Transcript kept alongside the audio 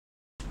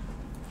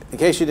In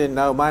case you didn't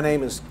know, my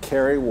name is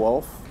Kerry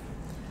Wolfe.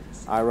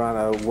 I run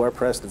a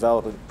WordPress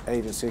development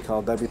agency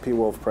called WP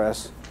Wolfe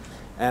Press.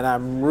 And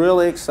I'm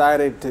really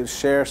excited to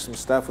share some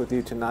stuff with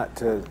you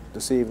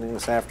this evening,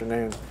 this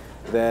afternoon,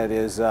 that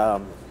is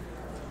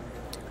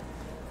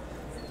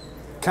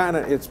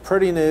it's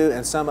pretty new,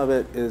 and some of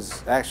it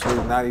is actually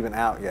not even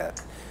out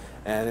yet.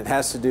 And it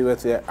has to do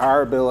with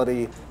our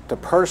ability to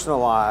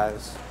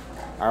personalize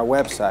our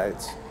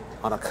websites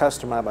on a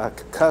customer by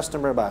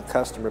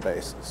customer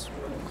basis.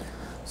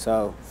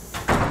 So,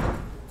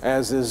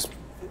 as is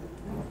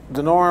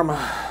the norm,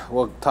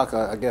 we'll talk,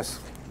 I guess,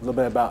 a little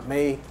bit about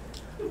me.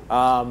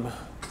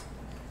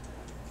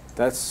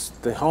 That's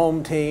the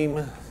home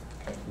team,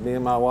 me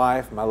and my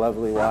wife, my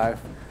lovely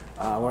wife.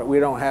 We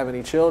don't have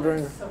any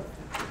children,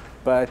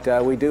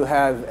 but we do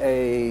have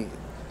a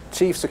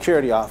chief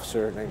security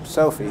officer named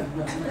Sophie,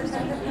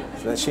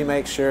 so that she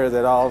makes sure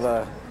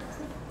that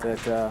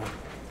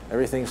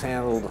everything's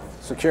handled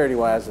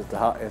security-wise at the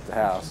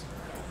house.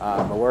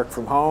 I work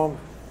from home.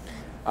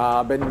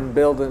 I've been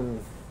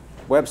building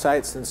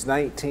websites since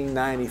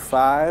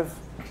 1995.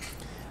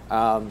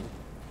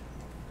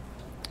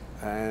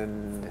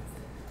 And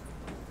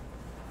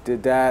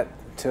did that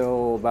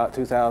till about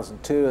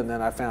 2002, and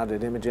then I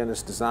founded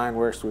Imagenis Design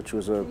Works, which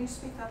was a... Can you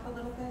speak up a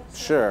little bit?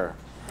 Sure.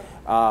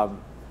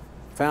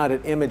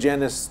 Founded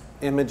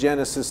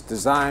Imagenis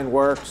Design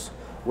Works,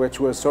 which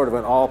was sort of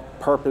an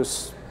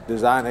all-purpose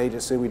design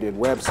agency. We did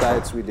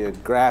websites, we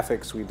did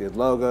graphics, we did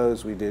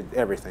logos, we did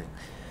everything.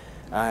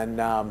 And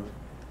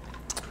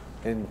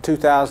in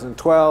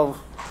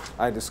 2012,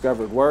 I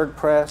discovered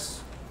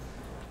WordPress.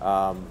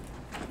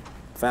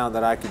 Found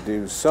that I could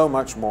do so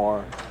much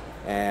more,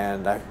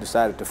 and I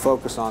decided to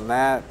focus on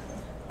that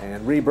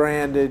and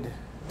rebranded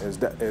as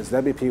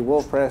WP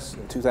Wolfe Press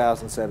in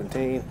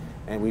 2017,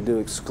 and we do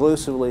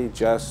exclusively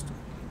just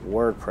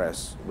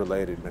WordPress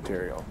related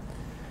material.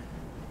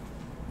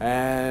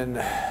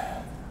 And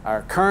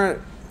our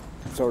current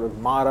sort of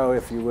motto,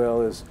 if you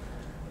will, is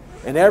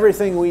in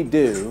everything we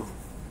do,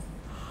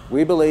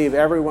 we believe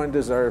everyone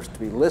deserves to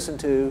be listened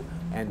to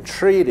and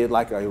treated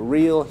like a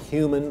real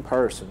human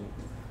person,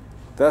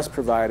 thus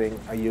providing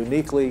a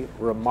uniquely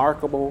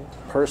remarkable,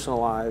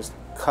 personalized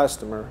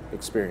customer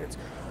experience.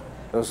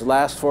 Those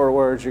last 4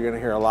 words you're going to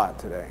hear a lot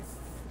today.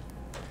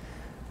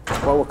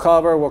 What we'll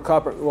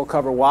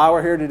cover why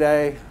we're here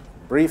today,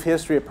 brief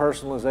history of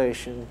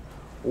personalization,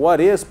 what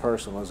is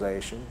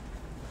personalization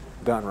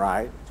done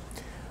right,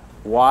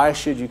 why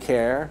should you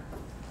care,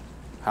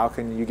 how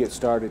can you get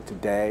started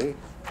today,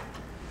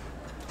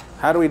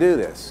 how do we do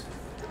this,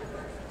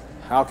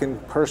 how can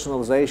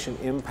personalization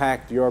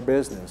impact your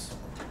business,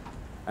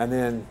 and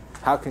then,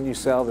 how can you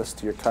sell this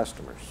to your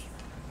customers?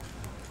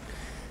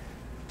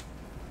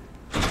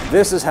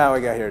 This is how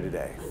we got here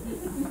today.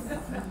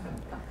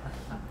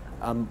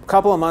 A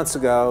couple of months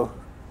ago,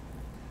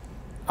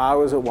 I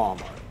was at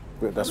Walmart.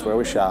 That's where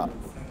we shop.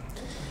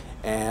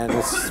 And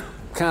it's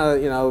kind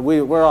of, you know,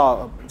 we're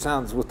all, it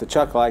sounds with the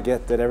chuckle I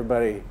get that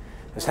everybody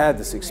has had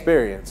this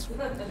experience.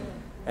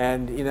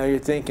 And, you know, you're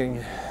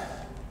thinking,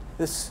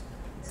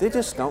 they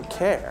just don't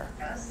care.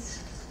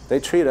 They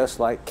treat us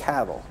like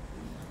cattle.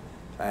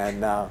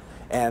 And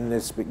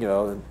it's, you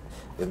know,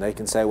 and they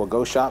can say, well,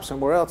 go shop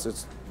somewhere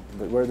else.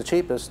 We're the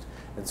cheapest,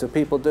 and so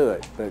people do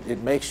it. But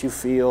it makes you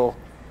feel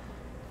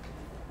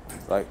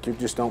like you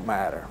just don't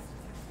matter,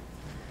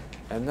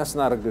 and that's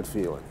not a good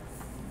feeling.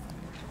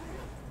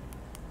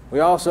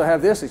 We also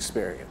have this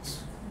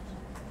experience,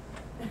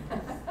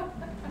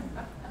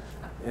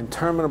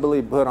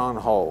 interminably put on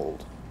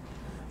hold.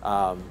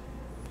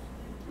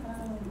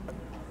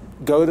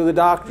 Go to the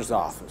doctor's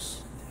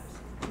office,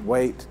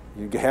 wait.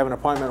 You have an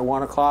appointment at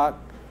 1 o'clock,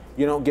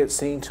 you don't get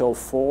seen till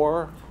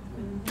 4.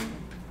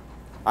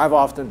 I've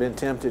often been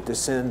tempted to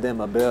send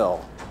them a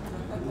bill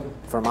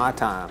for my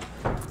time,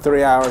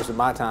 3 hours of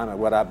my time at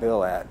what I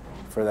bill at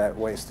for that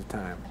waste of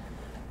time.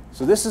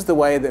 So this is the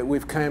way that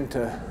we've come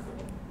to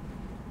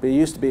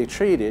used to be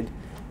treated,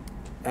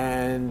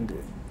 and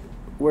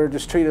we're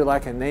just treated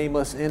like a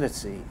nameless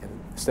entity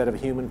instead of a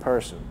human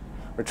person.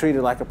 We're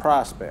treated like a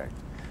prospect,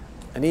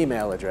 an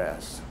email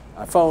address,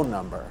 a phone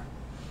number,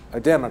 a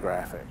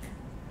demographic.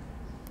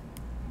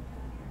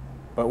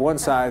 But one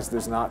size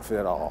does not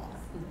fit all,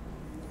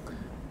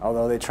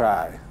 although they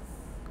try.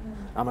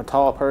 I'm a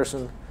tall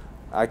person.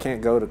 I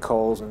can't go to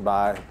Kohl's and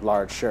buy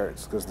large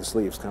shirts because the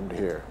sleeves come to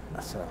here.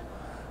 So,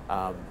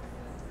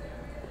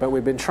 but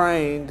we've been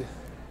trained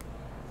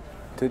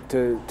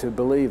to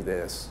believe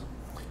this,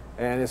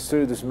 and it's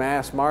through this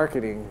mass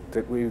marketing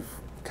that we've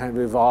kind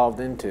of evolved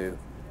into.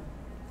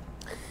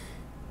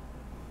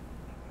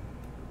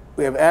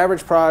 We have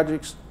average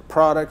products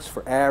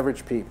for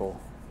average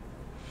people,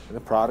 and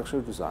the products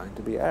are designed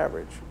to be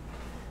average.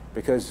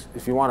 Because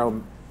if you want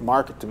to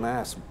market to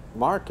mass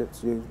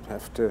markets, you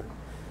have to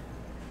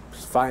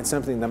find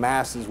something the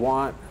masses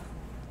want,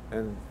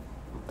 and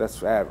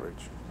that's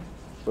average.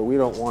 But we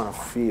don't want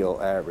to feel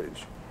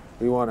average.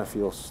 We want to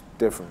feel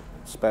different,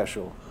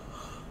 special,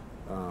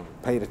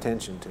 paid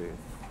attention to.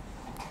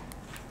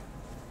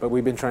 But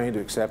we've been trained to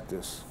accept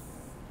this.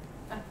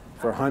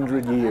 for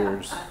 100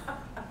 years.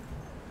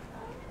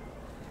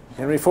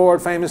 Henry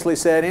Ford famously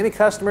said, any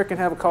customer can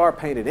have a car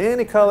painted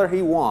any color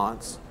he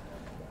wants,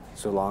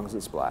 so long as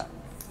it's black.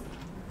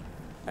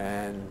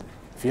 And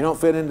if you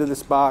don't fit into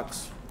this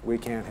box, we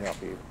can't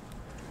help you.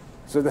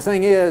 So the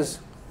thing is,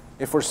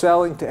 if we're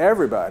selling to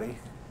everybody,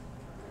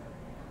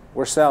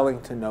 we're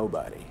selling to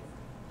nobody.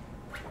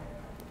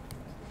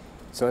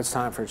 So it's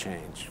time for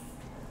change.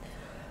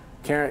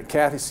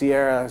 Kathy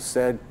Sierra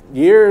said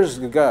years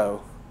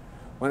ago,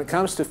 when it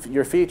comes to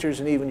your features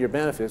and even your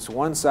benefits,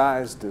 one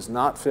size does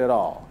not fit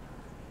all.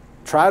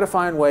 Try to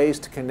find ways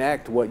to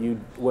connect what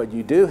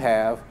you do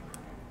have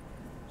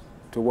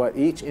to what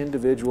each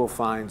individual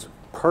finds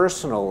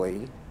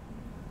personally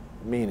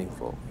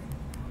meaningful.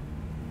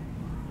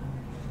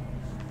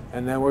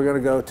 And then we're going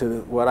to go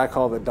to what I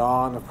call the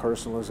dawn of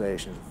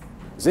personalization.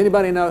 Does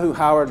anybody know who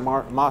Howard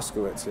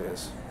Moskowitz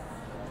is?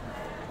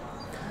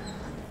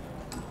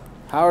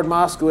 Howard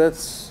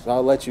Moskowitz,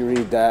 I'll let you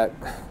read that.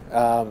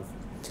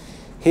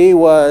 He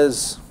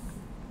was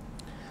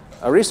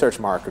a research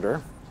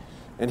marketer,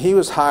 and he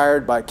was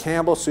hired by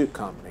Campbell Soup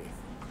Company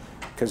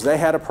because they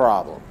had a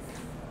problem.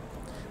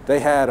 They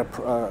had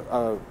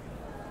a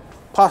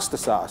pasta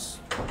sauce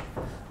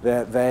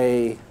that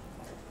they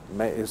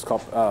made, it's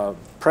called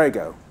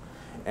Prego,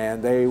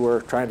 and they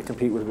were trying to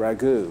compete with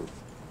ragu,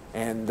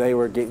 and they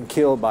were getting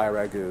killed by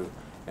ragu.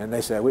 And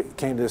they said, we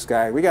came to this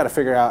guy, we got to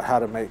figure out how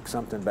to make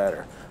something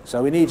better.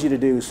 So we need you to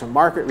do some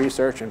market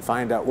research and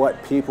find out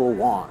what people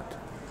want.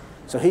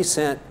 So he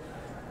sent,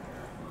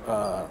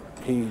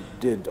 he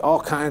did all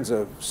kinds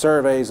of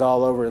surveys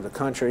all over the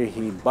country.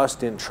 He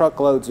bussed in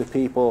truckloads of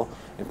people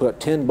and put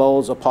 10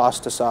 bowls of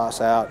pasta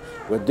sauce out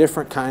with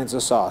different kinds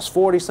of sauce,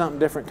 40-something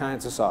different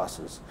kinds of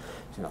sauces.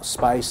 You know,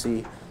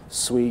 spicy,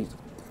 sweet,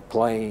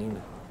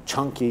 plain,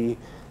 chunky,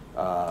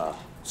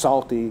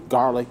 salty,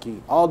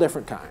 garlicky, all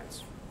different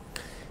kinds.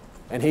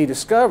 And he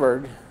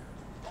discovered,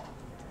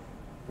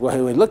 well,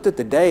 when we looked at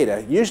the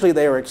data, usually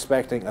they were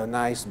expecting a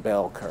nice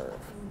bell curve.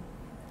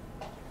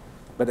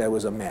 But it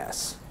was a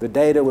mess. The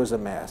data was a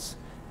mess.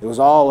 It was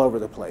all over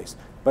the place.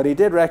 But he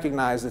did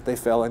recognize that they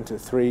fell into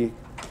 3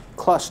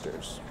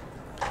 clusters.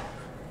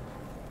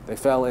 They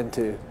fell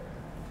into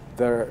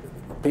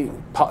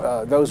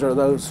those are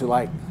those who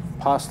like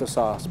pasta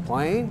sauce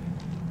plain.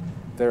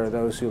 There are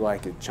those who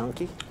like it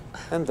chunky,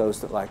 and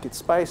those that like it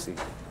spicy.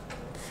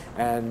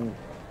 And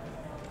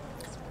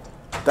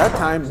at that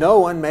time, no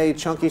one made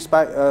chunky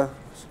pizza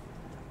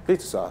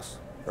sauce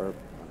or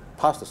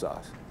pasta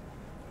sauce.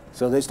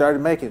 So they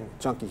started making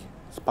chunky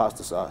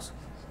pasta sauce.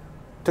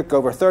 Took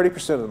over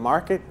 30% of the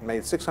market,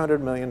 made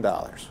 $600 million.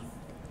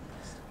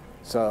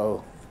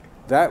 So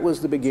that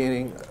was the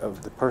beginning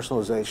of the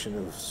personalization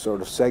of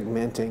sort of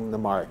segmenting the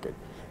market.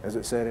 As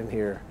it said in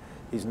here,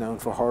 he's known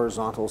for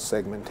horizontal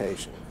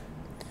segmentation.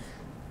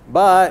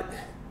 But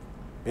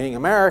being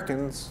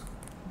Americans,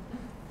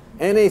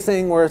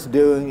 anything worth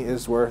doing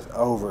is worth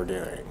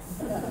overdoing.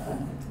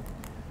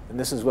 And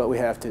this is what we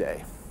have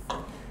today.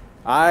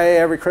 I,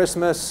 every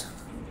Christmas,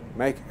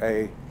 make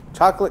a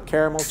chocolate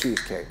caramel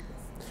cheesecake.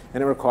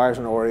 And it requires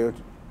an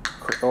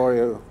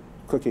Oreo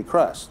cookie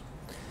crust.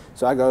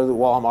 So I go to the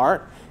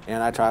Walmart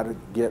and I try to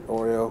get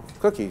Oreo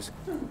cookies.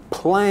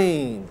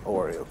 Plain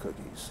Oreo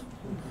cookies.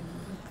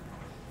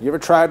 You ever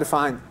tried to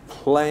find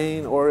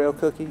plain Oreo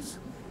cookies?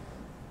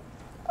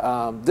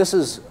 This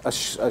is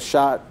a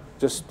shot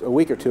just a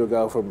week or two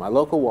ago from my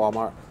local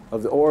Walmart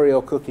of the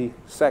Oreo cookie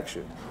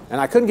section.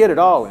 And I couldn't get it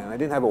all in. I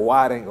didn't have a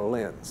wide angle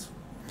lens.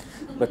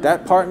 But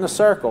that part in the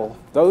circle,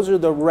 those are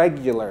the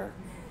regular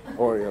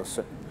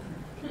Oreos.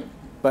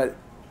 But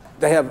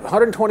they have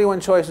 121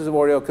 choices of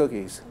Oreo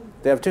cookies.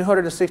 They have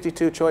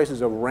 262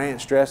 choices of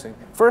ranch dressing.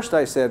 First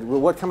I said,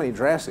 well, how many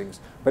dressings?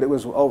 But it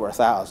was over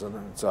 1,000,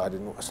 and so I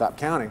didn't stop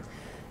counting.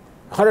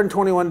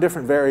 121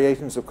 different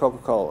variations of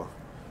Coca-Cola.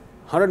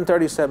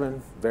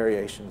 137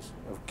 variations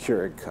of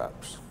Keurig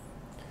cups.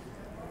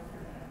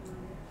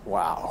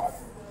 Wow.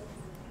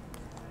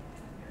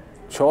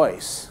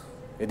 Choice.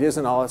 It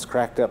isn't all it's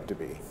cracked up to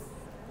be.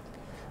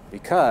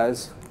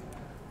 Because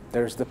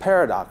there's the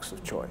paradox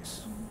of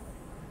choice.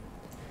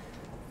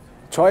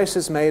 Choice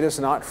has made us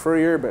not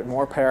freer, but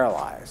more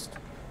paralyzed.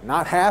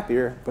 Not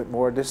happier, but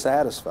more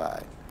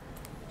dissatisfied.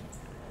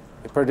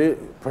 It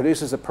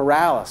produces a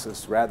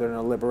paralysis rather than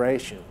a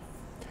liberation.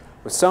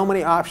 With so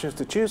many options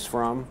to choose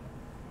from,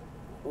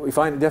 we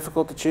find it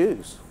difficult to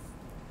choose.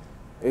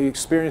 You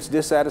experience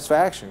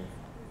dissatisfaction.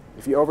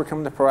 If you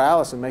overcome the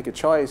paralysis and make a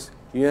choice,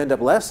 you end up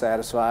less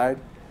satisfied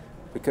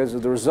because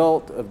of the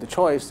result of the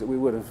choice that we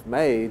would have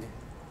made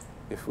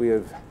if we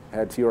have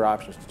had fewer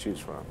options to choose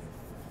from.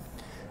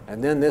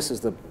 And then this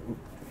is the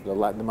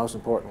most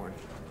important one,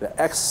 the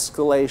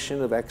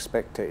escalation of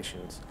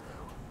expectations.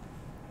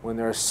 When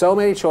there are so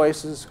many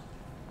choices,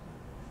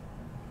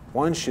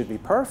 one should be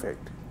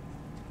perfect.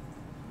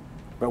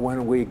 But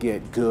when we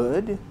get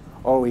good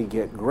or we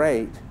get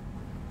great,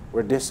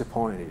 we're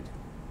disappointed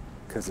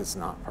because it's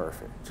not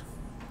perfect.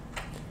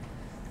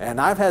 And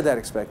I've had that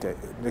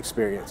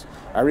experience.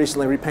 I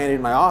recently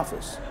repainted my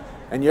office.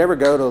 And you ever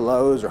go to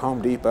Lowe's or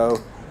Home Depot,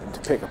 to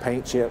pick a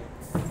paint chip.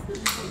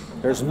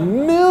 There's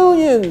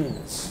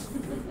millions.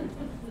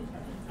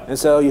 And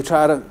so you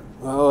try to,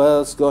 oh, well,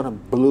 let's go in a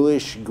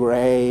bluish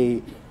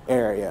gray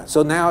area.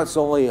 So now it's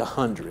only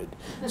 100.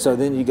 So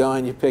then you go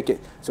and you pick it.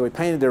 So we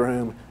painted the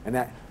room, and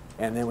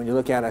then when you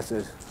look at it, I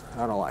said,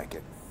 I don't like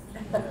it.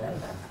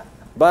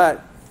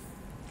 But,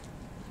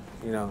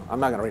 you know, I'm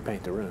not going to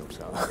repaint the room.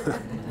 So,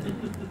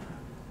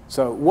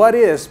 so what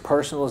is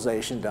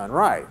personalization done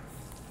right?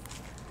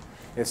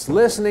 It's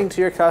listening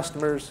to your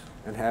customers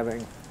and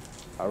having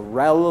a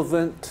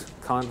relevant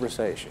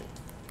conversation.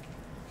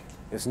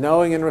 It's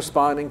knowing and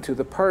responding to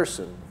the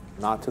person,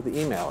 not to the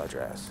email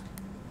address.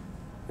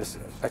 It's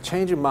a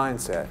change of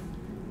mindset.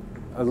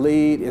 A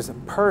lead is a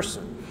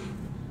person,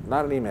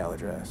 not an email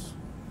address,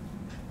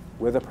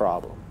 with a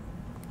problem.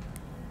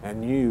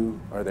 And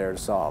you are there to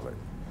solve it.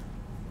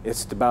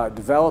 It's about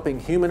developing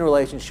human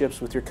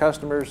relationships with your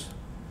customers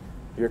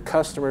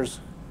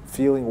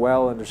feeling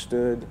well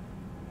understood,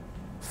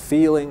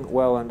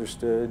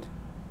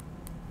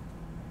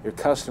 your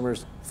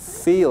customers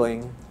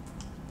feeling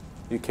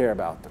you care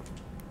about them.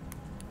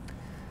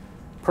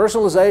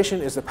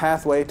 Personalization is the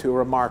pathway to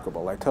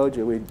remarkable. I told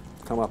you we'd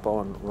come up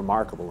on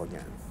remarkable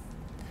again.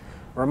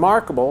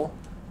 Remarkable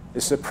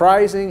is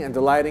surprising and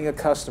delighting a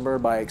customer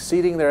by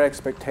exceeding their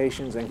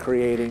expectations and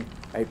creating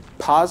a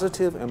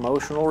positive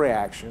emotional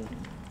reaction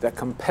that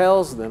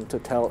compels them to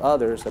tell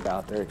others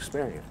about their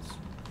experience.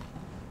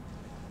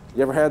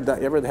 You ever had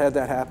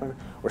that happen?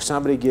 Where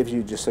somebody gives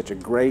you just such a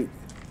great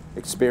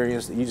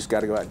experience that you just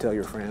got to go out and tell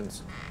your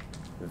friends?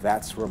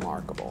 That's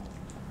remarkable.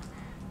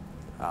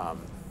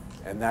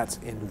 And that's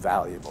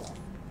invaluable.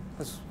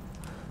 That's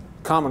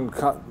common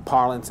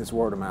parlance, it's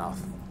word of mouth.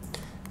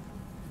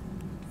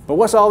 But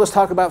what's all this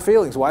talk about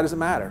feelings? Why does it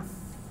matter?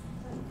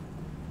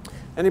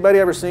 Anybody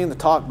ever seen the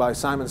talk by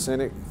Simon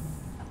Sinek?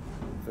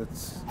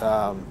 It's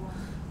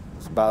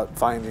about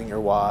finding your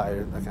why,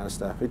 or that kind of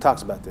stuff. He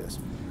talks about this.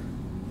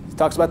 He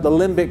talks about the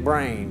limbic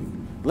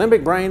brain.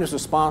 Limbic brain is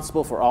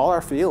responsible for all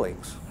our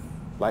feelings,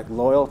 like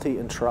loyalty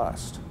and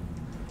trust.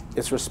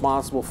 It's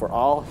responsible for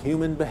all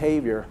human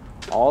behavior,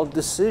 all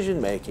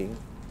decision making,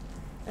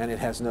 and it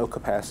has no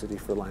capacity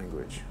for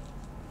language.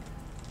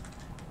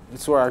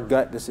 It's where our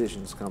gut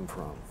decisions come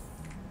from.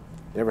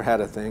 You ever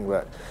had a thing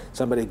where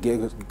somebody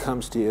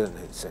comes to you and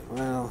they say,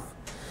 well,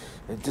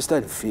 it just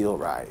doesn't feel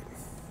right.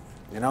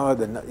 You know,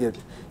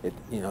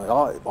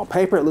 on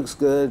paper it looks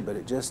good, but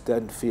it just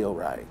doesn't feel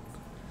right.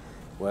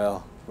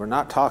 Well, we're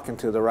not talking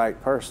to the right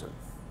person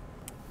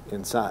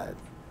inside.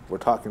 We're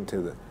talking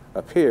to the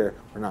up here,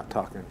 we're not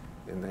talking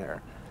in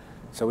there.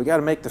 So we got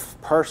to make the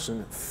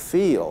person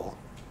feel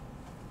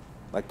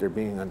like they're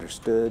being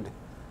understood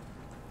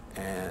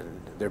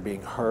and they're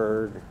being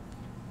heard,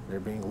 they're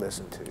being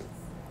listened to.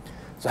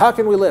 So how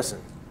can we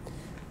listen?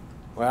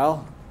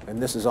 Well,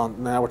 and this is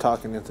on, now we're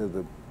talking into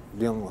the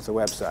dealing with the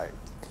website.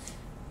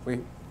 We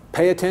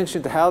pay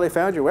attention to how they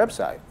found your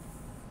website.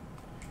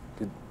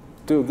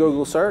 Do a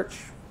Google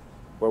search.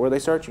 What were they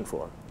searching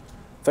for?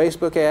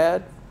 Facebook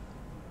ad,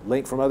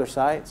 link from other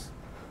sites.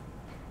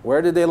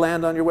 Where did they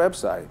land on your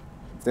website?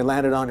 If they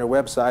landed on your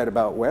website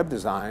about web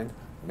design,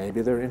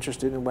 maybe they're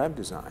interested in web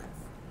design.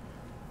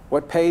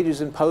 What pages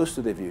and posts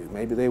did they view?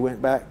 Maybe they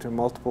went back to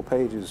multiple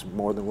pages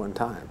more than one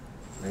time.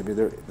 Maybe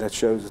that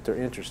shows that they're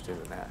interested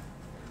in that.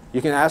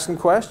 You can ask them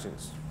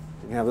questions.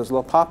 You can have those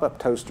little pop-up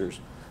toasters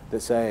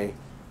that say,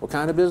 what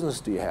kind of business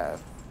do you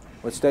have?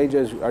 What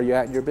stages are you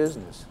at in your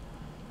business?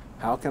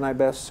 How can I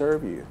best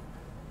serve you?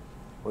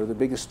 What are the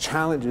biggest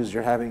challenges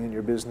you're having in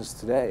your business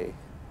today?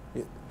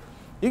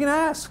 You can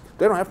ask.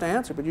 They don't have to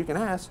answer, but you can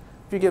ask.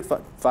 If you get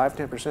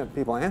 5–10% of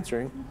people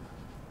answering,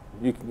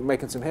 you're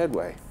making some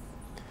headway.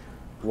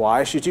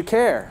 Why should you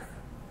care?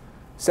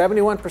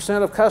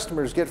 71% of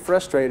customers get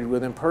frustrated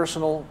with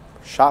impersonal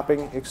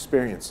shopping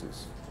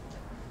experiences.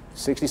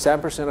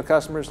 67% of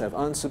customers have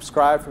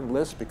unsubscribed from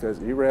lists because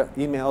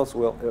emails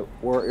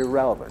were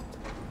irrelevant.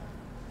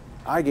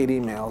 I get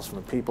emails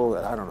from people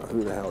that I don't know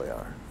who the hell they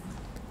are.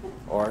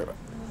 Or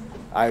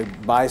I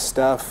buy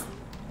stuff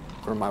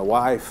for my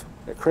wife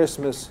at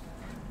Christmas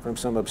from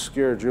some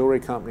obscure jewelry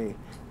company,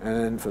 and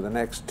then for the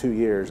next 2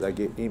 years I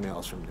get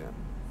emails from them.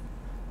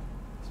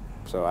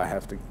 So I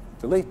have to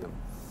delete them.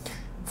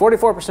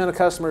 44% of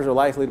customers are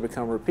likely to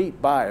become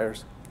repeat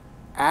buyers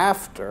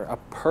after a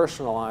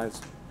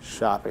personalized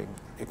shopping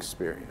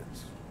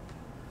experience.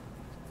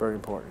 Very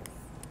important.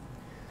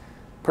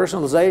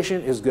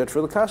 Personalization is good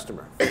for the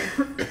customer.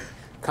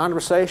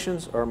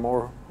 Conversations are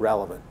more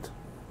relevant.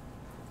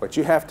 What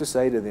you have to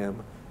say to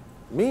them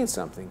means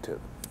something to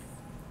them.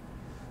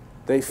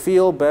 They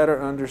feel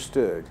better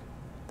understood.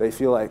 They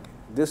feel like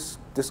this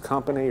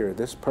company or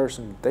this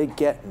person, they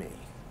get me.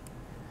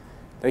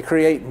 They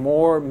create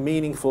more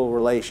meaningful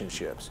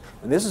relationships.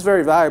 And this is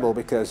very valuable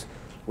because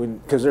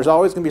there's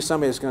always going to be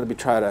somebody that's going to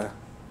be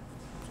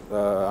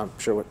I'm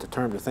sure what the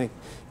term to think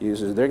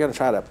uses, they're going to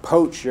try to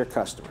poach your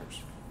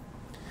customers.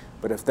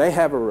 But if they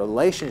have a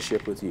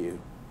relationship with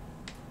you,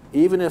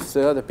 even if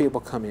the other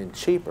people come in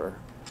cheaper,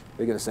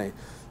 they're going to say,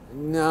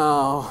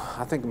 no,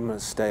 I think I'm going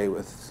to stay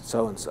with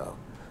so-and-so.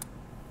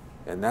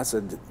 And that's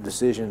a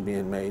decision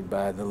being made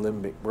by the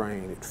limbic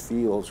brain. It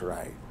feels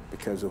right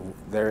because of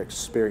their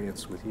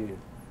experience with you.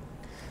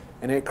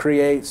 And it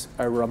creates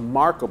a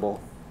remarkable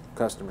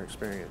customer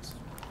experience.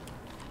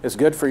 It's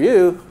good for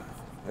you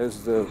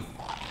as the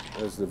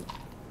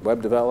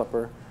web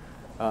developer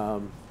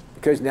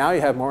because now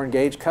you have more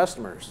engaged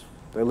customers.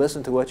 They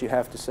listen to what you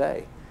have to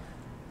say.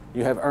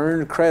 You have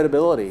earned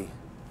credibility.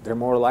 They're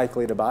more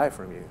likely to buy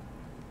from you.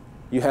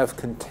 You have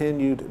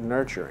continued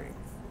nurturing.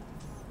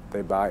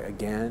 They buy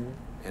again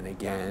and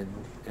again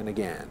and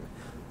again.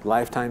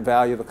 Lifetime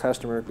value of a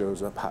customer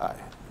goes up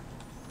high.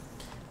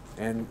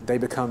 And they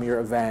become your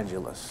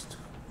evangelist.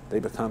 They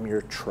become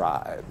your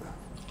tribe.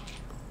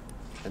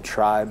 And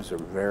tribes are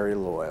very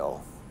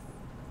loyal.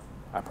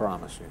 I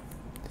promise you.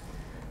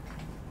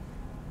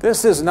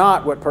 This is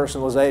not what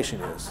personalization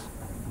is.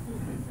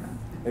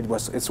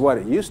 It's what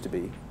it used to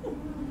be.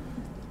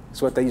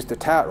 It's what they used to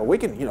tout. Well, we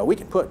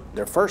can put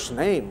their first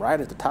name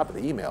right at the top of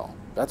the email.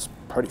 That's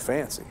pretty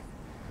fancy.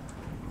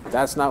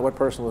 That's not what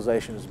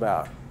personalization is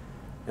about.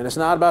 And it's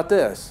not about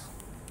this.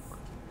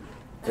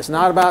 It's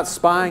not about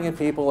spying at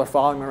people or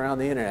following them around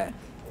the internet.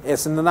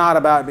 It's not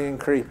about being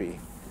creepy.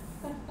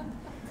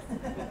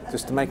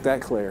 Just to make that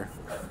clear.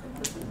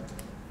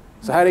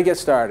 So how do you get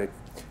started?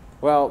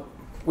 Well,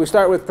 we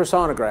start with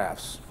persona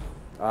graphs.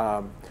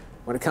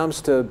 When it comes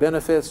to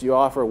benefits, you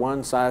offer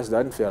one size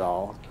doesn't fit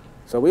all.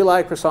 So we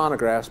like persona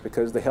graphs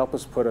because they help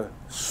us put a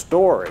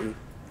story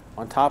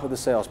on top of the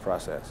sales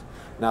process.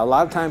 Now, a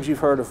lot of times you've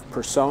heard of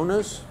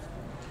personas,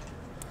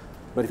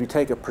 but if you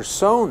take a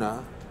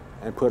persona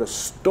and put a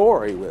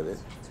story with it,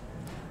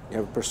 you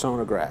have a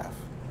persona graph,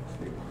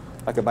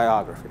 like a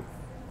biography.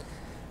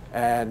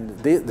 And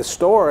the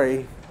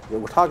story that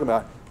we're talking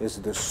about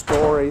is the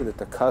story that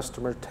the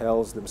customer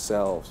tells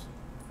themselves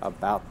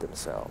about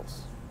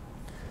themselves.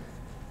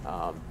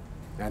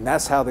 And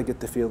that's how they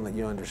get the feeling that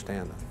you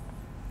understand them.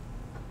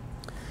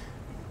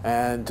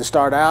 And to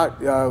start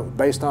out,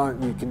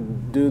 you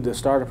can do the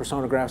starter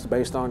persona graphs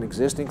based on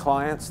existing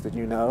clients that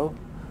you know,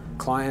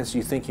 clients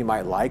you think you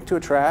might like to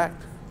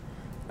attract.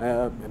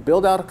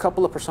 Build out a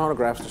couple of persona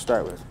graphs to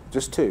start with,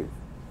 just two,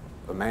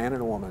 a man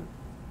and a woman.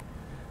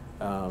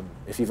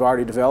 If you've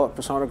already developed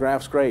persona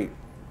graphs, great.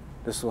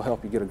 This will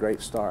help you get a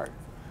great start.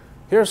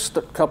 Here's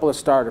a couple of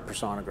starter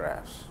persona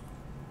graphs,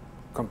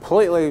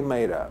 completely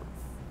made up,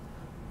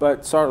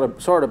 but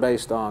sort of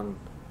based on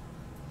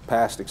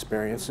past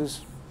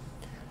experiences.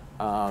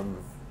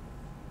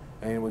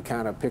 And we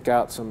kind of pick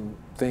out some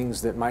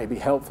things that might be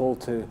helpful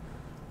to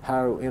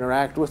how to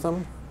interact with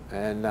them.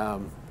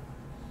 And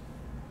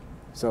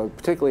so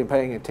particularly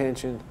paying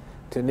attention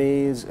to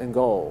needs and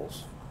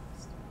goals.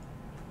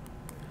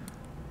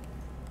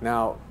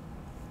 Now,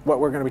 what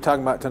we're going to be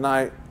talking about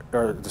tonight,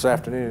 or this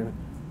afternoon,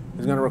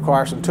 is going to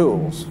require some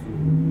tools. It's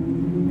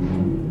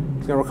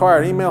going to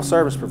require an email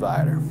service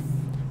provider.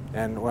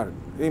 And what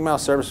email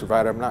service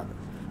provider, I'm not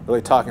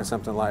really talking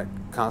something like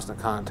Constant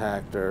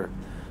Contact or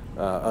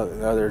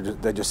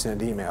they just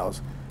send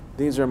emails.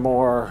 These are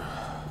more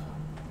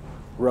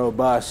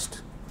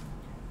robust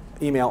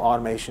email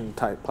automation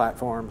type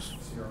platforms.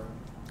 CRM.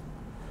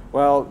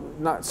 Well,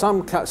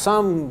 some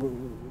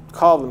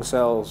call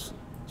themselves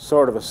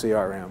sort of a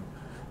CRM,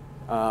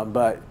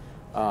 but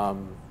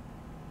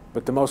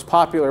the most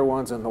popular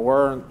ones and the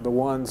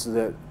ones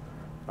that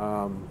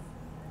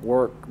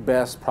work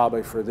best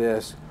probably for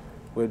this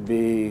would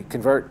be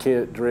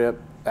ConvertKit, Drip,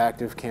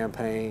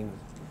 ActiveCampaign.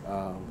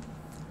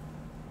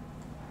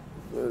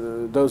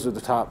 Those are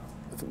the top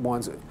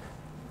ones that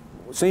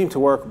seem to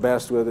work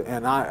best with,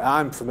 and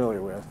I'm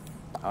familiar with.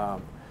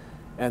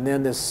 And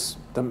then the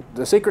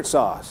secret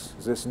sauce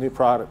is this new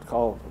product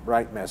called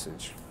Right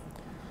Message.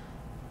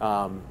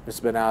 It's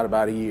been out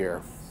about a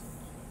year.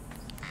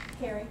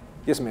 Kerry?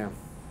 Yes, ma'am.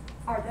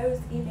 Are those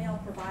email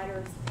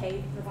providers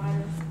paid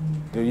providers?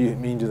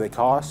 Do they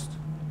cost?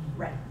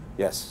 Right.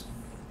 Yes.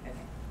 Okay.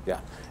 Yeah.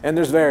 And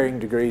there's varying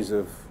degrees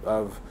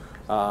of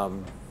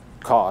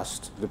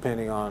cost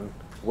depending on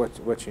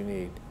what you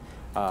need.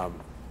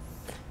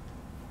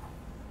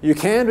 You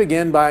can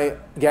begin by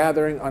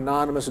gathering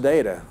anonymous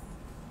data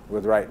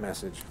with Right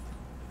Message.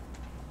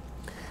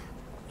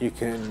 You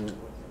can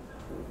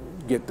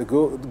get the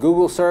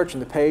Google search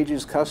and the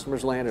pages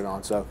customers landed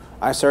on. So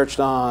I searched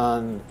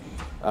on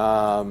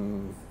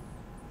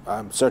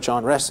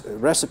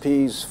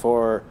recipes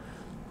for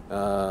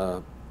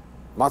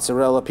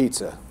mozzarella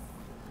pizza,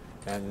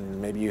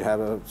 and maybe you have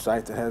a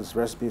site that has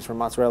recipes for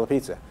mozzarella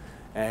pizza,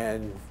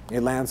 and it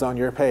lands on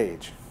your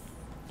page.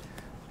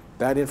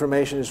 That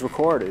information is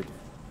recorded.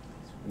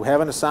 We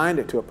haven't assigned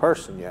it to a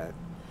person yet,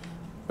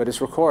 but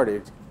it's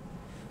recorded.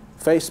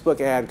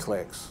 Facebook ad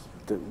clicks.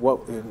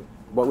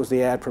 What was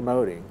the ad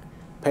promoting?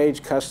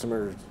 Page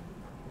customers.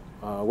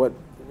 What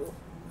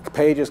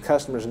pages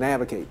customers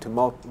navigate to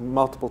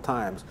multiple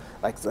times.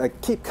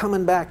 Like keep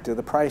coming back to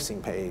the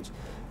pricing page.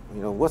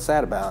 You know, what's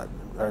that about?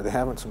 Are they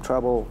having some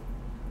trouble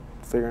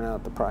figuring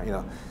out the price? You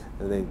know,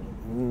 are they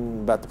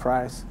about the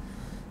price?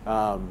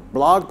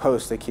 Blog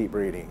posts they keep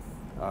reading,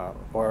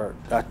 or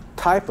a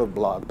type of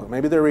blog post.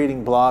 Maybe they're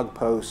reading blog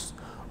posts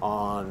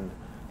on,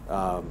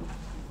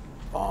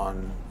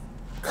 on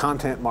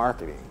content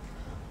marketing.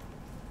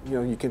 You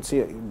know, you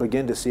can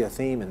begin to see a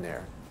theme in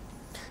there.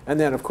 And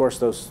then, of course,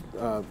 those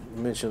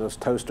mentioned those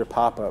toaster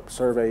pop-up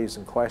surveys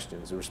and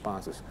questions and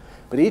responses.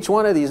 But each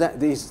one of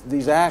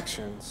these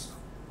actions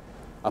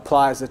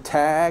applies a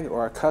tag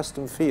or a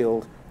custom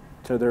field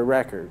to their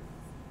record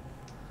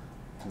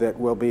that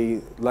will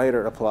be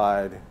later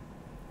applied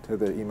to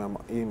the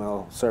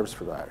email service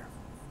provider.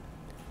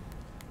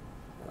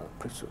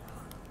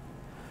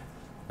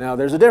 Now,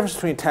 there's a difference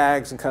between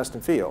tags and custom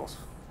fields.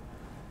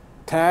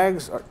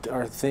 Tags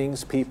are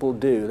things people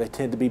do. They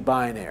tend to be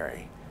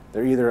binary.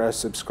 They're either a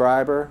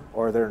subscriber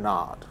or they're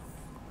not.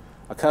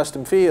 A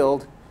custom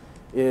field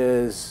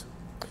is,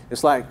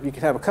 it's like you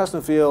can have a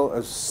custom field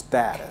of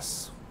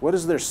status. What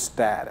is their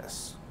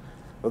status?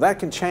 Well, that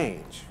can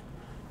change.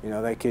 You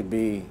know, they could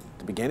be, at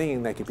the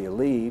beginning, they could be a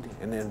lead,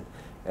 and then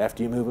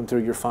after you move them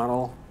through your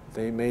funnel,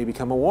 they may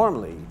become a warm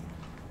lead,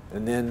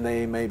 and then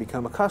they may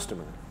become a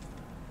customer.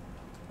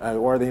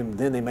 Or then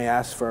they may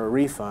ask for a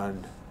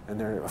refund, and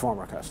they're a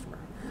former customer.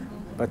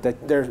 But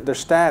their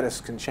status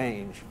can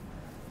change.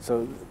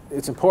 So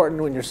it's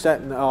important when you're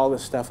setting all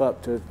this stuff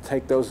up to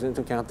take those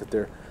into account, that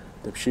they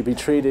should be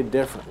treated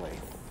differently.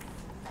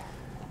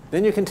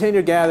 Then you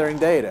continue gathering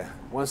data.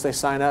 Once they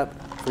sign up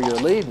for your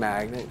lead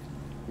magnet,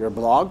 your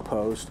blog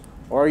post,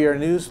 or your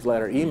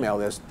newsletter email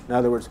list, in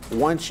other words,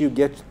 once you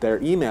get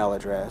their email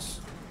address,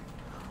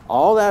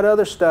 all that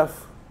other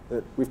stuff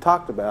that we've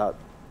talked about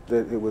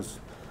that it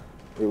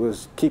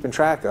was keeping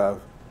track of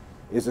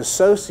is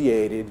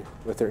associated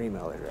with their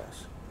email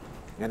address.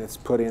 And it's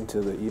put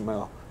into the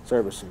email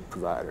service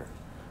provider.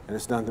 And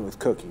it's done with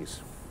cookies.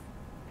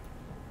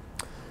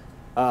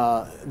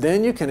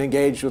 Then you can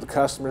engage with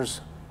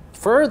customers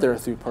further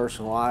through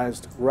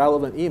personalized,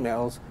 relevant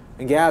emails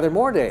and gather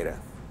more data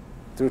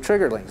through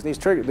trigger links.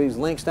 These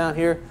links down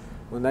here,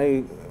 when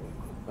they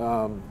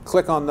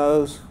click on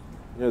those,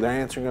 you know, they're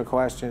answering a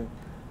question,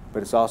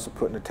 but it's also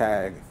putting a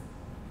tag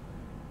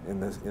in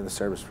the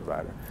service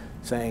provider,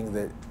 saying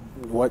that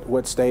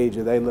what stage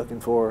are they looking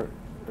for,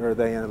 or are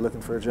they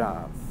looking for a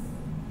job?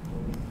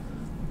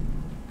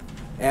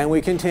 And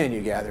we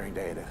continue gathering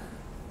data.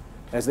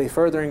 As they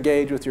further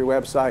engage with your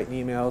website and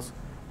emails,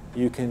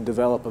 you can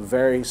develop a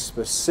very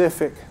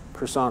specific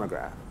persona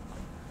graph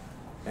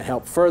and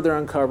help further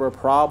uncover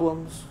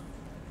problems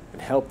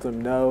and help you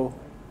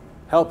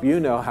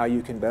know how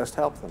you can best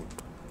help them.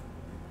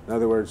 In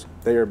other words,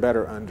 they are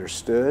better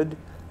understood.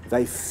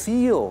 They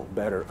feel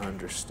better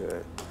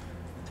understood.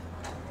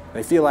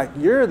 They feel like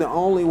you're the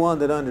only one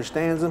that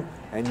understands them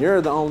and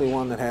you're the only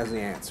one that has the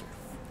answer.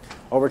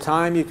 Over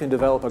time, you can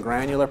develop a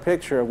granular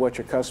picture of what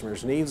your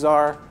customers' needs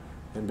are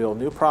and build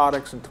new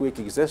products and tweak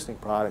existing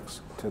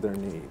products to their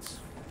needs.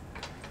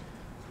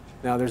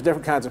 Now, there's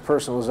different kinds of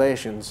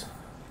personalizations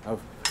of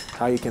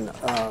how you can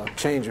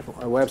change a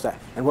website.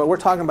 And what we're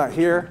talking about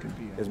here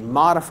is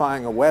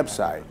modifying a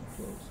website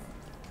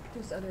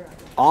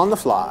on the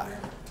fly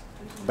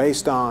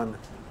based on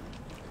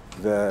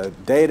the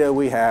data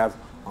we have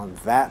on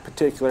that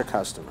particular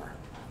customer.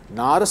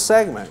 Not a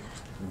segment,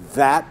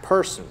 that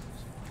person.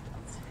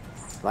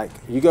 Like,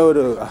 you go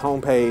to a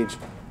home page,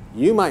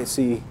 you might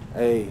see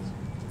a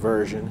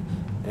version,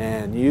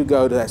 and you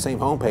go to that same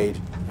home page,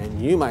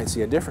 and you might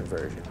see a different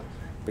version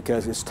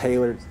because it's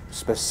tailored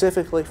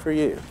specifically for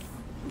you.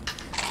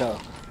 So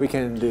we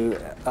can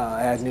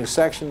add new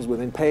sections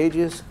within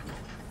pages,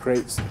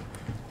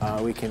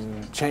 we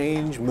can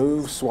change,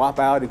 move, swap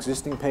out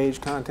existing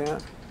page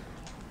content.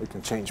 We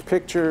can change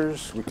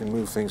pictures. We can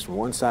move things from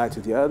one side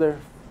to the other.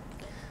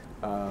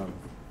 And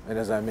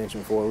as I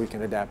mentioned before, we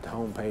can adapt the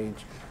home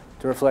page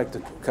to reflect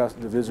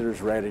the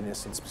visitor's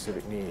readiness and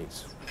specific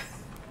needs.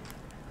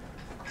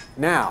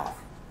 Now,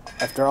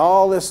 after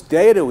all this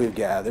data we've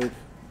gathered,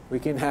 we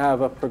can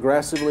have a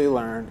progressively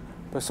learned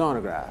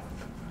persona graph.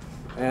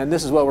 And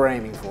this is what we're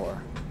aiming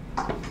for.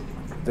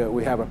 That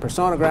we have a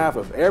persona graph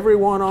of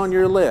everyone on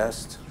your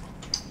list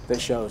that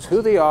shows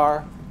who they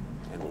are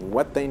and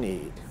what they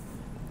need.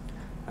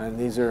 And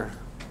these are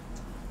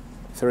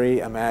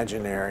three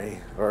imaginary,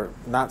 or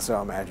not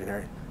so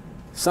imaginary.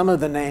 Some of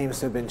the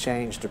names have been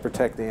changed to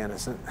protect the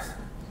innocent.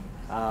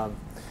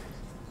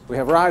 We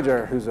have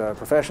Roger, who's a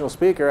professional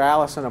speaker,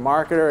 Allison, a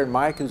marketer, and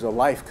Mike, who's a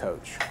life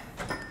coach.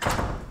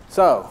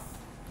 So,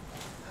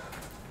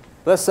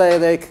 let's say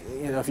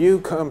if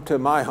you come to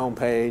my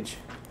homepage,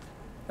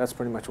 that's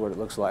pretty much what it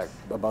looks like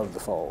above the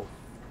fold.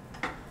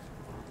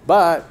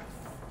 But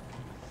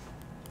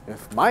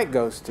if Mike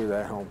goes to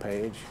that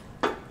homepage,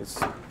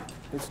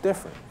 it's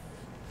different.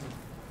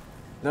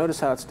 Notice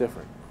how it's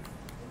different.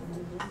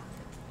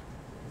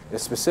 It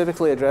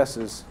specifically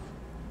addresses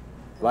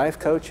life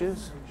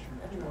coaches,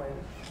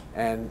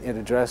 and it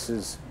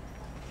addresses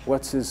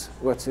what's his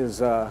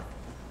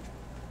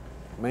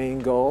main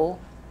goal,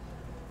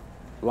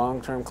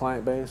 long-term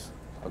client base,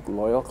 a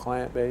loyal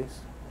client base.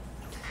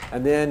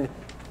 And then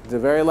the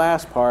very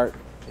last part,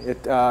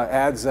 it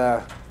adds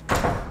a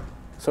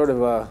sort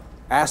of a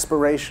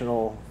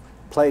aspirational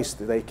place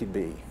that they could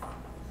be.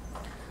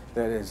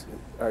 That is,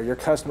 are your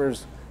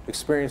customers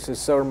experience is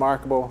so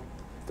remarkable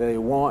that they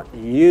want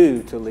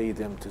you to lead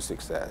them to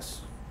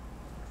success.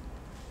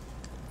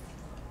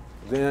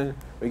 Then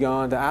we go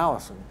on to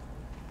Allison,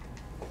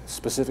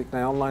 specific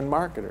to online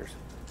marketers.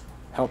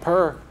 Help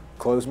her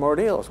close more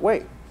deals.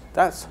 Wait,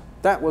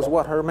 that was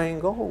what her main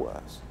goal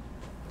was.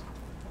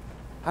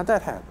 How'd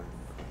that happen?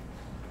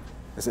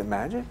 Is it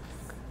magic?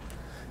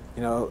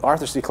 You know,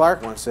 Arthur C.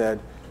 Clarke once said,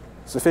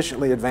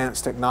 sufficiently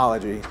advanced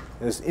technology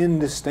is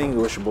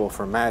indistinguishable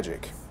from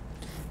magic.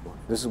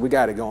 We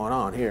got it going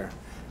on here.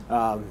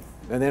 And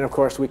then, of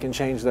course, we can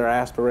change their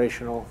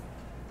aspirational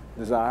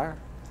desire.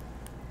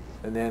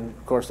 And then,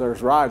 of course,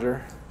 there's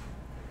Roger.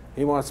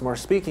 He wants more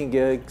speaking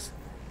gigs,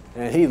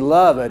 and he'd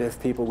love it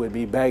if people would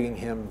be begging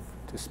him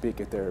to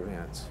speak at their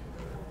events.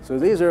 So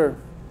these are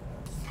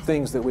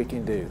things that we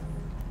can do.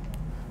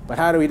 But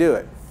how do we do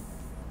it?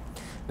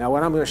 Now,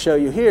 what I'm going to show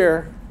you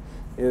here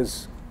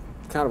is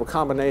kind of a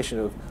combination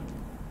of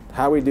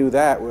how we do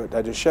that, what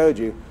I just showed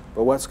you,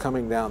 but what's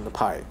coming down the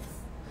pike.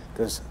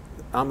 Because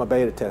I'm a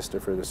beta tester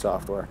for the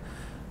software.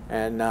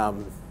 And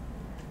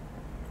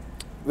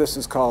this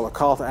is called a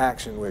call to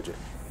action widget.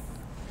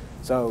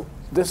 So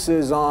this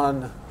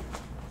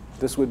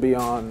would be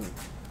on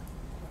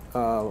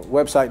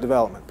website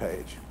development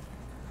page.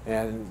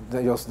 And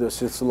then there's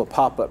this little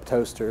pop-up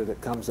toaster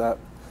that comes up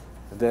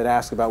that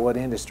asks about what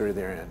industry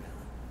they're in.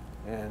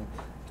 And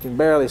you can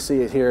barely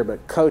see it here,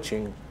 but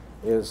coaching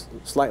is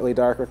slightly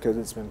darker because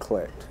it's been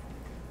clicked.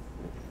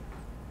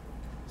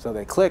 So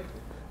they click,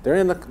 they're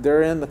in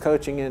the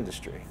coaching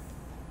industry.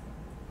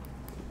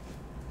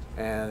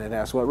 And it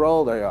asks what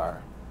role they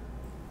are.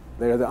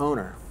 They're the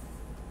owner.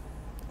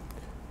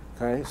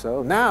 Okay,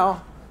 so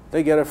now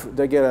they get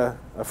a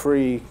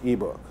free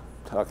ebook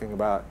talking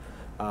about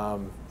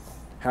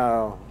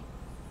how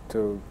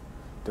to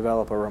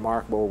develop a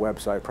remarkable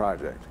website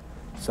project.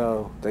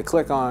 So they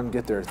click on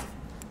the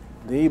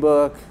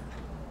ebook.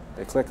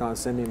 They click on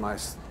send me my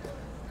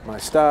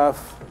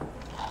stuff,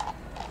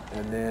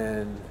 and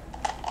then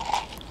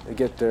they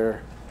get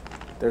their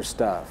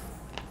stuff.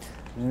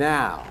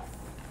 Now,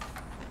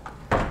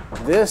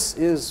 this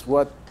is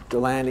what the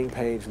landing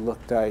page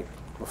looked like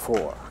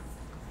before.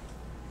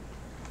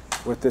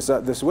 With this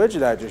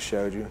widget I just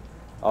showed you,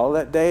 all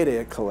that data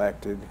it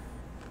collected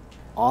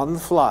on the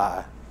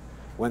fly,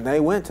 when they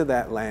went to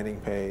that landing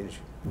page,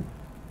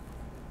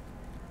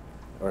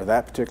 or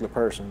that particular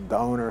person, the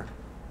owner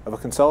of a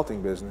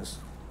consulting business,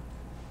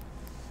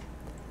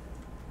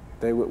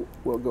 they will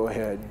go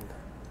ahead and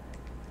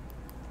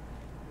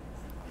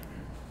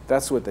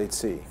that's what they'd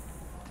see.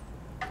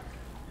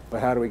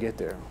 But how do we get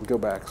there? We go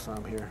back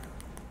some here.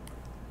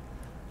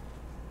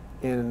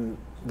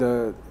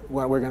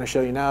 What we're going to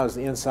show you now is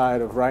the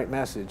inside of Right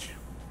Message.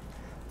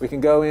 We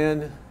can go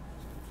in.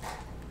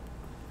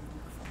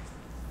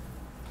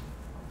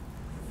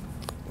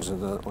 Is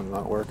that one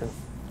not working?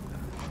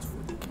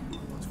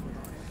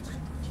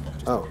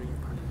 Oh.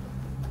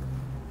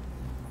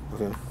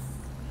 Okay.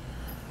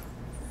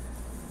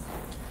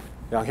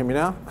 Y'all hear me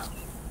now?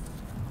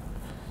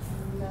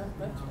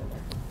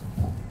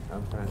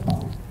 Okay.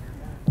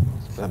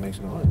 That makes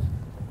noise.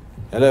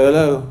 Hello,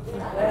 hello.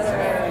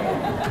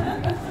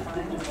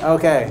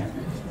 Okay.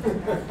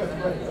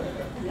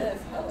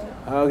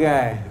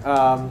 Okay.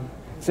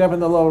 Except in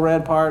the little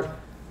red part,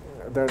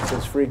 there it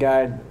says free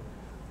guide.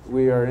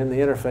 We are in the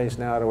interface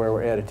now to where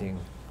we're editing.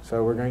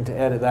 So we're going to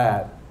edit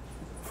that.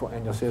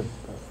 And you'll see it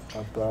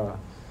up,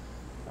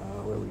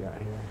 what do we got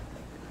here?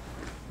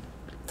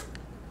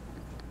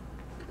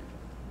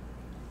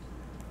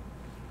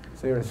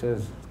 See where it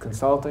says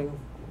consulting?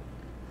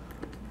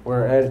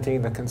 We're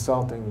editing the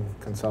consulting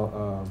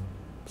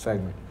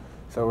segment.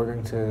 So we're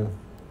going to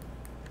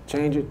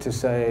change it to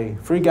say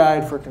free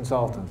guide for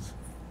consultants.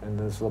 And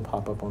this will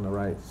pop up on the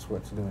right is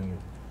what's doing it.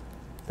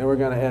 Then we're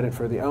going to edit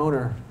for the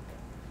owner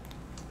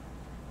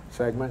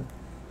segment.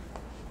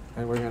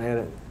 And we're going to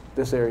edit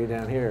this area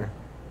down here.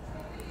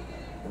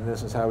 And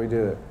this is how we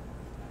do it,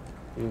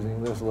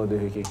 using this little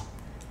doohickey.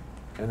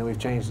 And then we've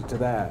changed it to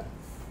that.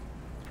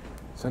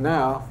 So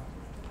now,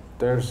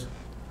 there's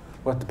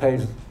what the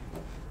page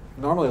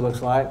normally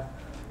looks like.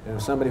 And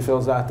if somebody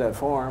fills out that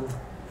form,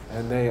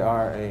 and they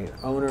are an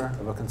owner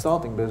of a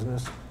consulting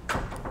business,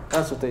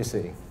 that's what they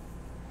see.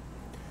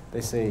 They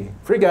see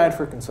free guide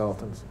for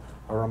consultants,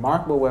 a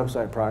remarkable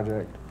website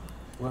project,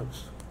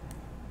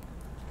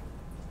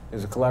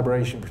 is a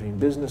collaboration between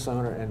business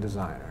owner and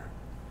designer.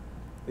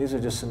 These are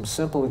just some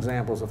simple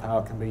examples of how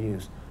it can be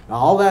used. Now,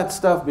 all that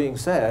stuff being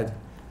said,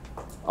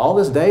 all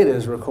this data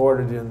is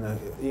recorded in the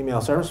email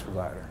service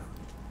provider.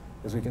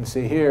 As we can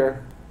see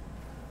here,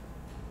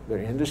 their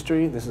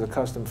industry, this is a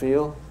custom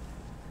field,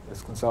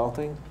 this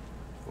consulting,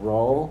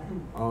 role,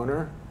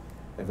 owner,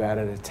 they've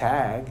added a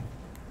tag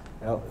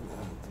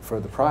for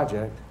the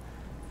project,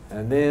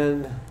 and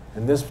then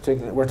in this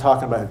particular, we're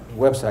talking about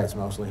websites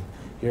mostly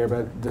here,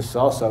 but this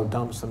also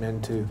dumps them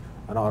into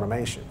an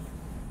automation.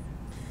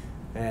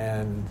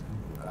 And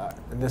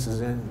this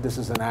is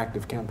an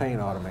active campaign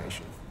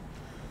automation.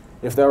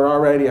 If they're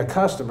already a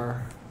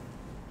customer,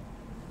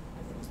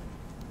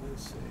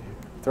 let's see,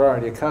 if they're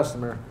already a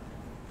customer,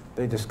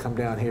 they just come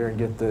down here and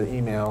get the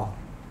email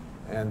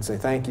and say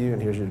thank you,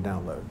 and here's your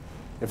download.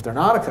 If they're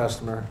not a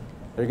customer,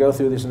 they go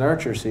through this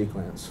nurture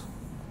sequence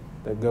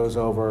that goes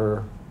over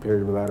a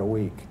period of about a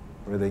week,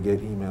 where they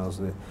get emails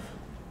that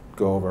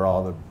go over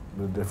all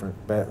the different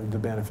the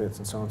benefits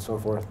and so on and so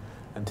forth,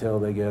 until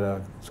they get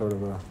a sort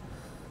of a,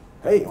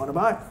 hey, you want to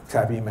buy?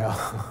 Type email.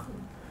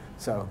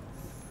 so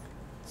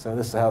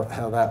this is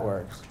how that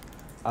works.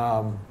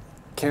 How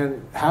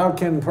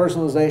can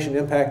personalization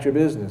impact your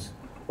business?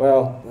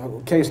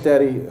 Well, case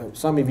study,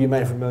 some of you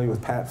may be familiar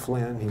with Pat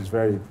Flynn. He's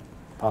very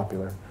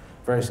popular,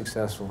 very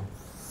successful.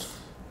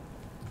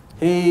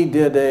 He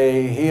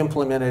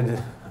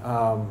implemented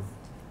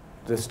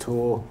this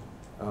tool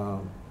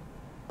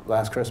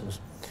last Christmas.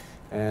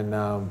 And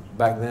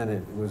back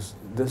then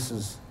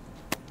this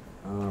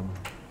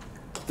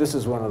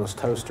is one of those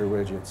toaster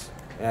widgets.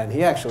 And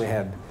he actually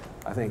had,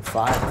 I think,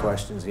 5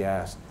 questions he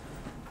asked.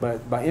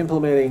 But by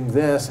implementing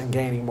this and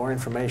gaining more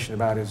information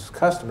about his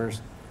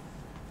customers,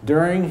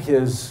 during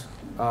his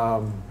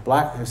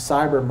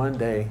Cyber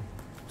Monday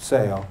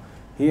sale,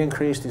 he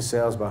increased his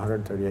sales by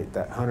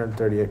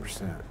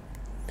 138%.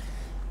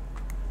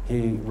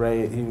 He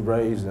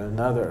raised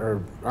another,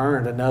 or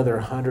earned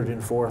another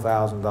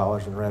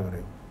 $104,000 in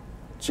revenue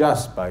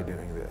just by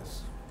doing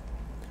this.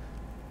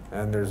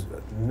 And there's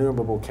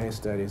innumerable case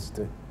studies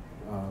that,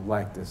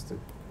 like this that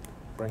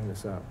bring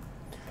this up.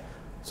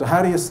 So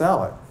how do you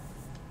sell it?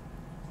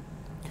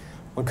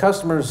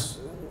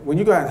 When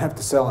you go out and have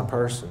to sell in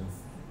person,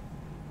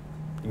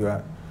 you go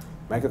out,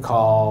 make a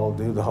call,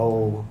 do the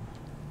whole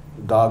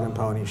dog and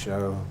pony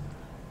show.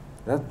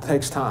 That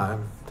takes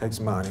time, takes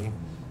money.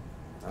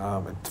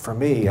 For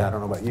me, I don't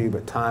know about you,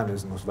 but time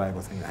is the most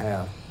valuable thing to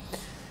have.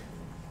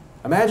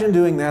 Imagine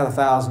doing that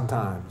 1,000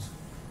 times.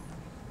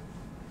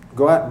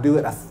 Go out and do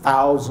it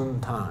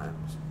 1,000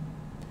 times.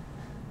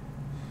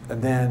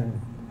 And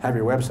then have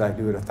your website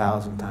do it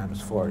 1,000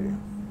 times for you.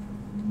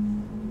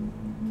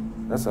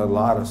 That's a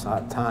lot of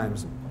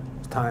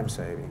time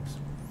savings.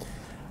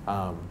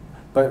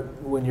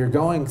 But when you're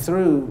going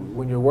through,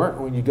 when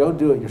you go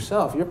do it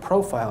yourself, you're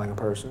profiling a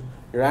person.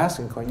 You're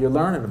asking, you're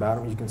learning about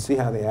them. You can see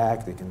how they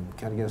act. They can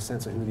kind of get a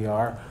sense of who they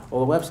are.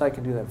 Well, the website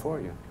can do that for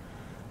you.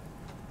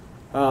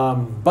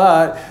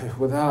 But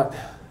without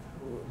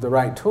the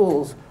right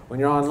tools, when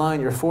you're online,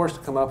 you're forced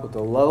to come up with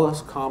the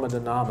lowest common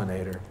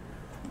denominator,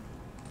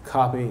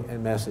 copy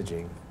and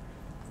messaging.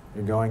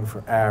 You're going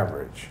for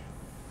average.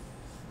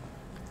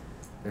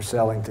 You're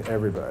selling to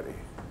everybody.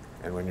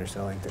 And when you're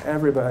selling to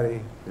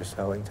everybody, you're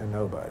selling to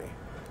nobody.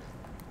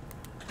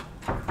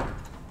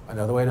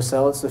 Another way to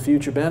sell it's the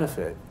future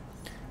benefit.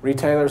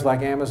 Retailers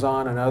like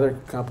Amazon and other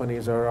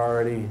companies are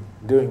already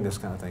doing this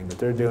kind of thing, but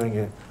they're doing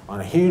it on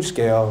a huge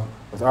scale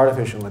with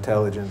artificial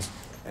intelligence,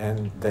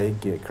 and they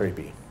get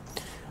creepy.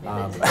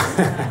 If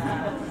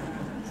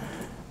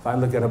I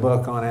look at a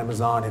book on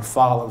Amazon, it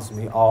follows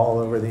me all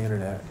over the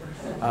internet.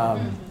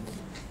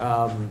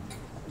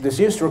 This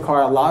used to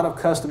require a lot of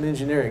custom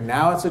engineering.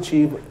 Now it's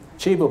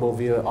achievable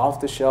via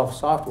off-the-shelf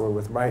software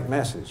with right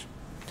message.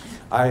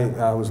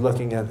 I was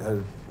looking at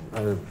a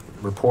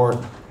report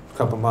a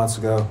couple months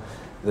ago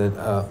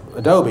that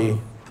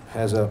Adobe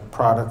has a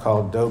product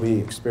called Adobe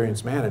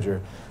Experience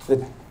Manager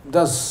that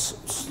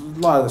does a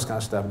lot of this kind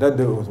of stuff. It doesn't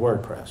do it with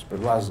WordPress,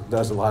 but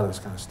does a lot of this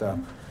kind of stuff.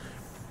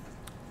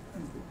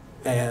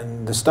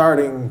 And the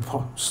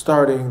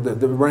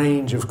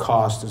range of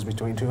cost is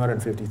between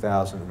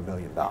 $250,000 and $1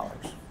 million.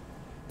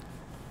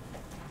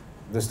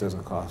 This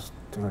doesn't cost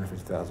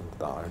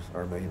 $250,000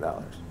 or $1 million.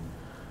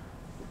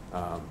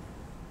 I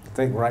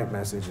think right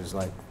message is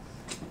like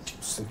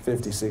 $50,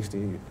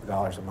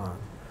 $60 a month.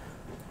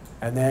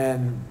 And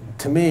then,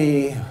 to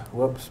me,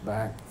 whoops,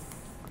 back.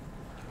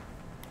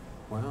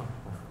 Well,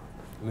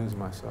 losing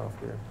myself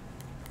here.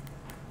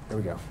 Here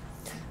we go.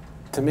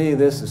 To me,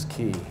 this is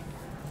key.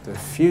 The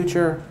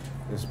future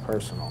is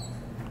personal.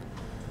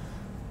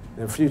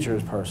 The future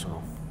is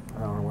personal. I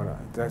don't know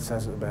that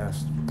says it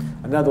best.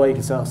 Another way you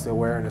can sell is the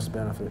awareness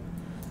benefit.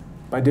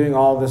 By doing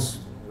all this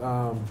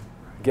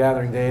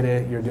gathering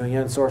data, you're doing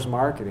in-source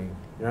marketing.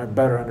 You're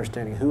better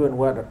understanding who and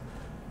what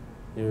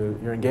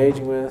you're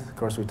engaging with. Of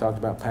course, we talked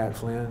about Pat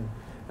Flynn.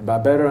 And by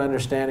better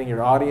understanding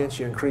your audience,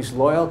 you increase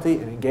loyalty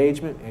and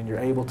engagement, and you're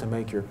able to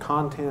make your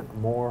content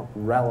more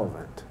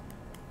relevant.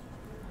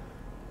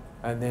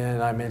 And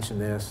then I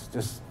mentioned this,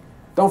 just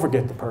don't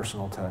forget the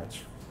personal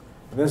touch.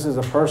 This is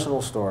a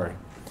personal story.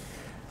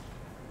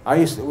 I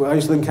used to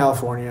live in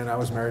California, and I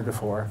was married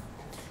before.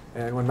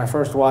 And when my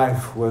first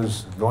wife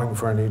was going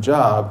for a new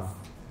job,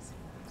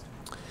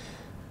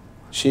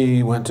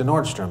 she went to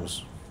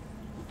Nordstrom's.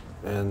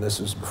 And this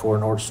was before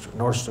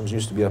Nordstrom's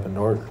used to be up in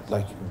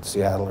like in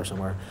Seattle or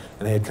somewhere.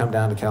 And they had come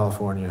down to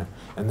California,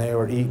 and they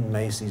were eating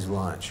Macy's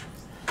lunch.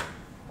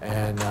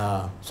 And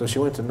so she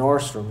went to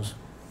Nordstrom's,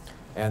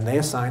 and they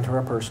assigned her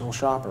a personal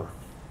shopper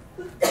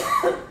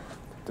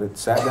that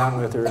sat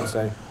down with her and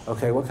said,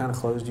 okay, what kind of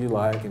clothes do you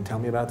like? And tell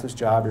me about this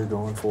job you're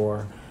going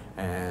for.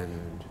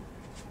 And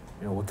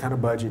what kind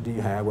of budget do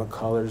you have? What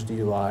colors do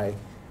you like?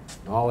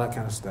 And all that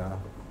kind of stuff.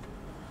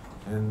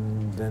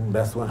 And then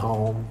Beth went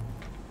home,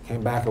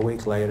 came back a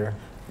week later,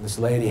 and this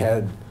lady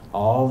had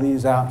all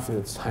these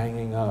outfits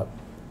hanging up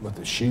with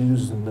the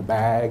shoes and the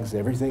bags,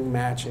 everything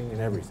matching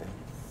and everything.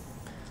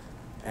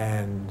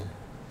 And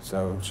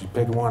so she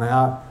picked one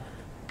out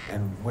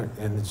and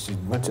she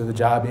went to the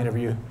job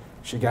interview.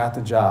 She got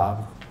the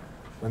job.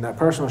 When that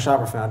personal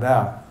shopper found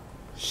out,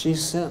 she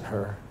sent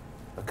her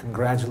a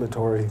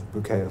congratulatory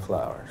bouquet of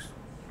flowers.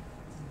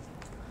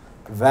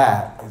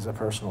 That is a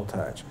personal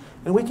touch.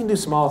 And we can do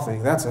small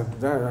things. I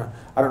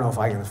don't know if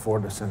I can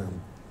afford to send a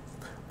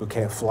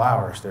bouquet of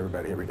flowers to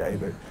everybody every day,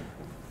 but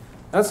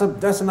that's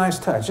a nice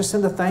touch. Just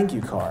send a thank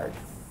you card.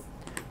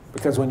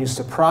 Because when you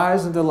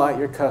surprise and delight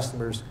your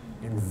customers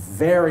in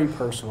very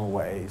personal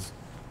ways,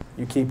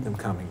 you keep them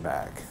coming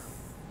back.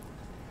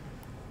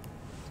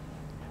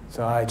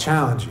 So I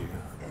challenge you,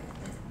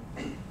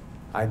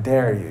 I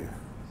dare you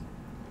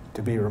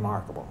to be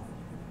remarkable.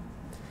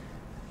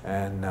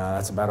 And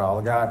that's about all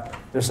I got.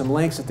 There's some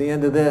links at the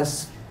end of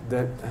this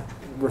that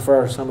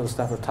refer to some of the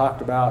stuff I've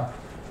talked about.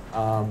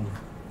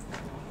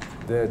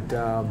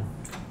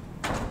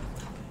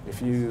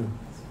 If you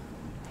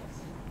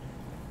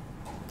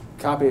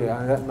copy,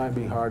 that might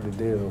be hard to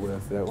deal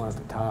with, that one at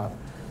the top.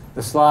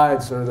 The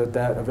slides are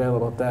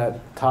available at that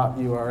top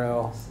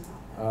URL.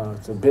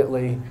 It's a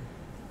bit.ly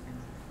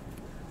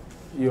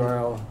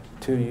URL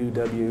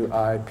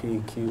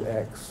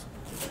 2UWIPQX.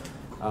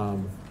 I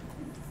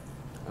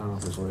don't know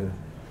if there's a way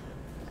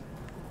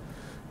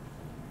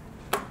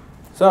to.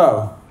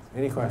 So,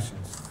 any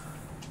questions?